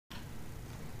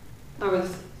I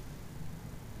was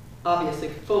obviously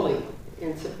fully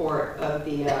in support of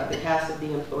the pass of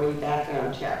the employee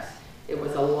background checks. It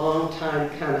was a long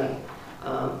time coming.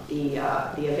 The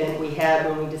event we had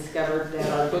when we discovered that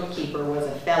our bookkeeper was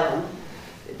a felon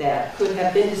that could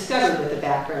have been discovered with a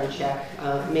background check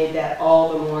made that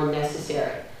all the more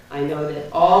necessary. I know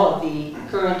that all of the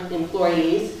current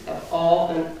employees have all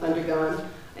undergone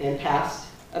and passed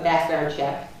a background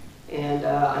check, and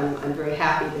I'm very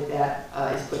happy that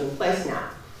that is put in place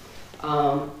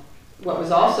now. What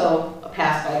was also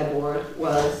passed by the board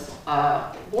was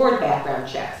board background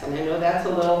checks, and I know that's a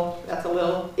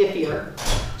little iffier,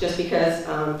 just because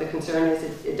the concern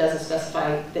is it doesn't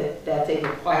specify that that's a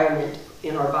requirement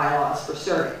in our bylaws for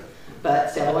serving. But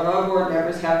several of our board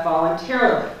members have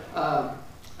voluntarily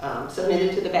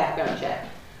submitted to the background check.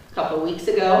 A couple of weeks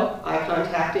ago, I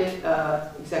contacted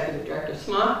Executive Director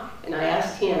Smock, and I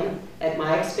asked him at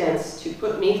my expense to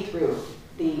put me through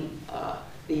the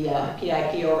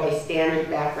PIPOA standard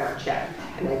background check.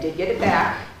 And I did get it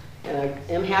back, and I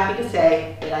am happy to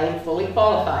say that I am fully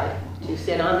qualified to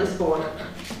sit on this board,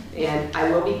 and I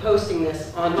will be posting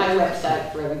this on my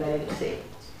website for everybody to see.